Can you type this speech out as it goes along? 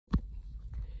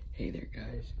Hey there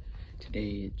guys,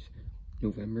 today it's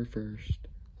November 1st,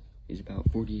 it's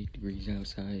about 48 degrees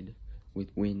outside with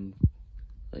wind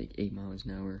like 8 miles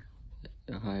an hour,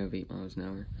 a high of 8 miles an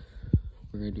hour.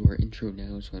 We're going to do our intro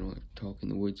now so I don't have to talk in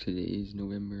the woods because it is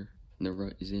November and the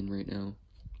rut is in right now.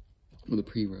 Well, the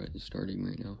pre-rut is starting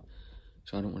right now,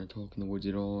 so I don't want to talk in the woods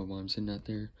at all while I'm sitting out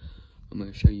there. I'm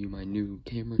going to show you my new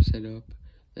camera setup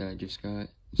that I just got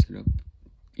set up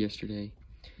yesterday,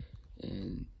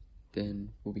 and then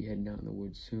we'll be heading out in the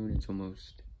woods soon. It's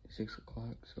almost 6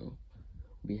 o'clock, so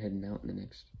we'll be heading out in the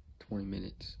next 20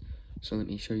 minutes. So let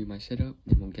me show you my setup,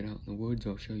 then we'll get out in the woods.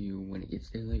 I'll show you when it gets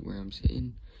daylight where I'm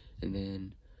sitting, and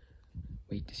then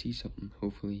wait to see something.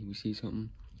 Hopefully we see something.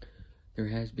 There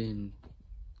has been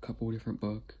a couple different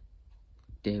buck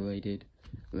daylighted.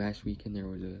 Last weekend there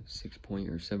was a 6 point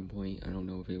or 7 point. I don't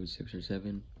know if it was 6 or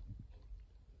 7.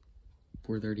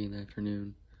 4:30 in the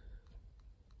afternoon.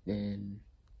 Then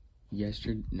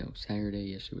Saturday,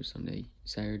 yesterday was Sunday.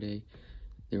 Saturday,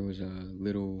 there was a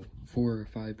little 4 or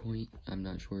 5 point. I'm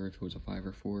not sure if it was a 5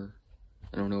 or 4.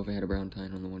 I don't know if it had a brown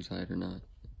tine on the one side or not.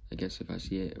 I guess if I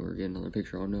see it or get another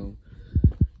picture, I'll know.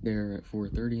 They're at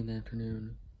 4:30 in the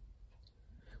afternoon.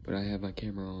 But I have my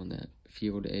camera on that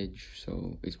field edge,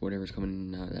 so it's whatever's coming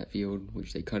in and out of that field,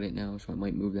 which they cut it now, so I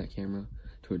might move that camera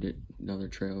to another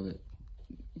trail that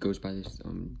goes by this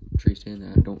tree stand,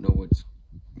 and I don't know what's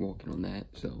walking on that,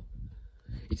 so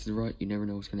it's the rut, you never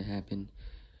know what's going to happen.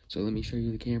 So let me show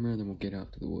you the camera, then we'll get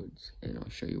out to the woods, and I'll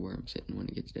show you where I'm sitting when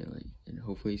it gets daylight, and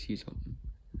hopefully see something.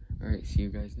 Alright, see you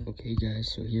guys then. Okay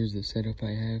guys, so here's the setup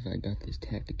I have. I got this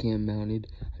Tacticam mounted.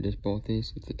 I just bought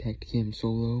this. It's a Tacticam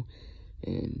Solo,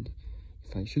 and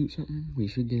if I shoot something, we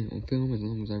should get it on film. As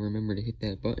long as I remember to hit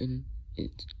that button,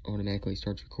 it automatically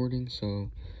starts recording.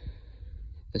 So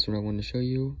that's what I wanted to show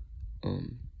you.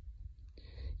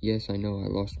 Yes, I know I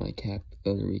lost my cap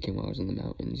the other weekend while I was in the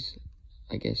mountains.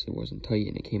 I guess it wasn't tight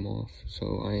and it came off,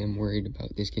 so I am worried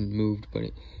about this getting moved, but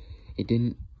it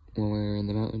didn't while we were in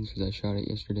the mountains because I shot it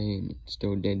yesterday and it's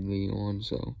still deadly on,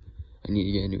 so I need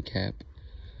to get a new cap.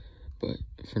 But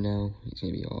for now, it's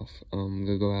going to be off. I'm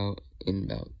going to go out in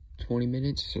about 20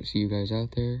 minutes, so see you guys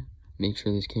out there. Make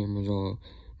sure this camera's all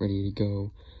ready to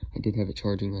go. I did have it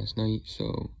charging last night,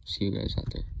 so see you guys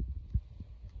out there.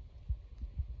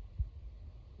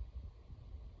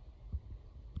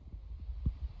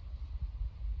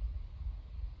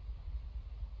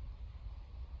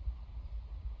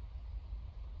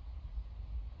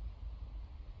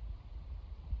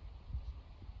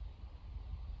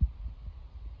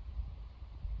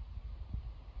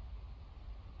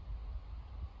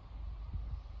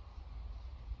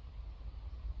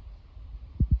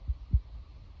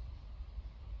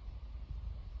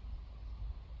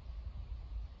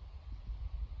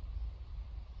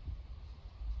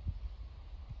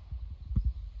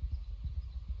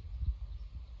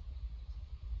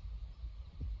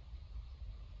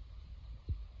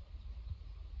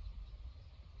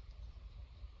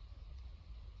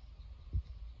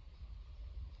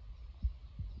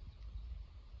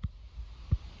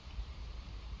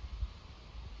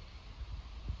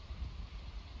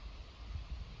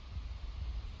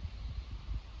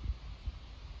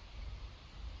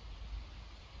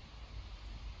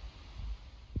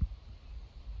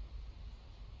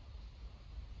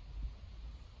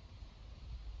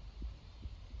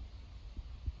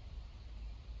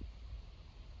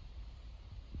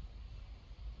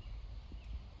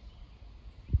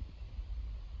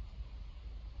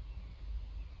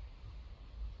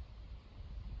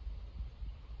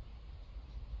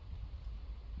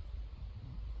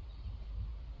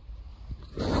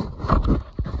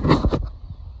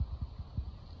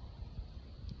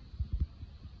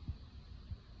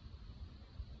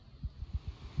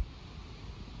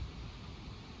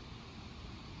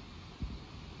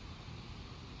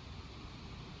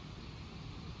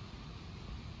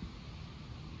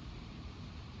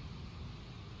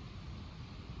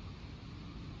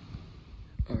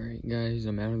 Alright guys,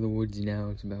 I'm out of the woods now.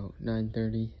 It's about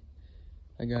 9:30.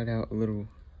 I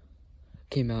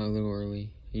came out a little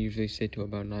early. I usually sit till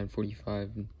about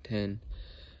 9:45 and 10,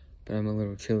 but I'm a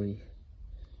little chilly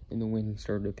and the wind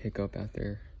started to pick up out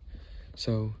there.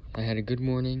 So I had a good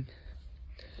morning.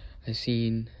 I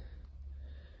seen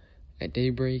at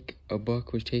daybreak a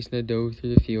buck was chasing a doe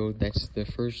through the field. That's the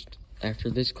first. After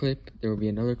this clip, there will be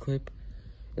another clip,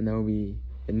 and that will be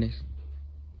the next.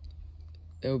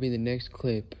 That will be the next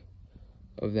clip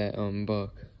of that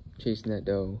buck chasing that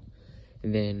doe.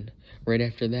 And then right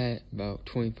after that, about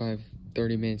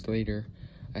 25-30 minutes later,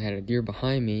 I had a deer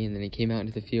behind me, and then it came out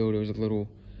into the field. It was a little,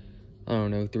 I don't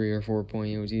know, 3 or 4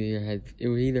 point. It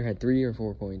either had 3 or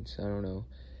 4 points. I don't know.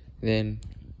 Then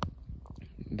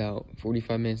About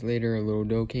 45 minutes later, a little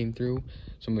doe came through.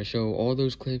 So I'm going to show all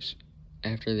those clips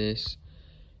after this.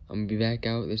 I'm going to be back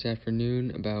out this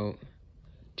afternoon about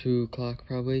 2 o'clock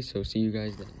probably, so see you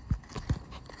guys then.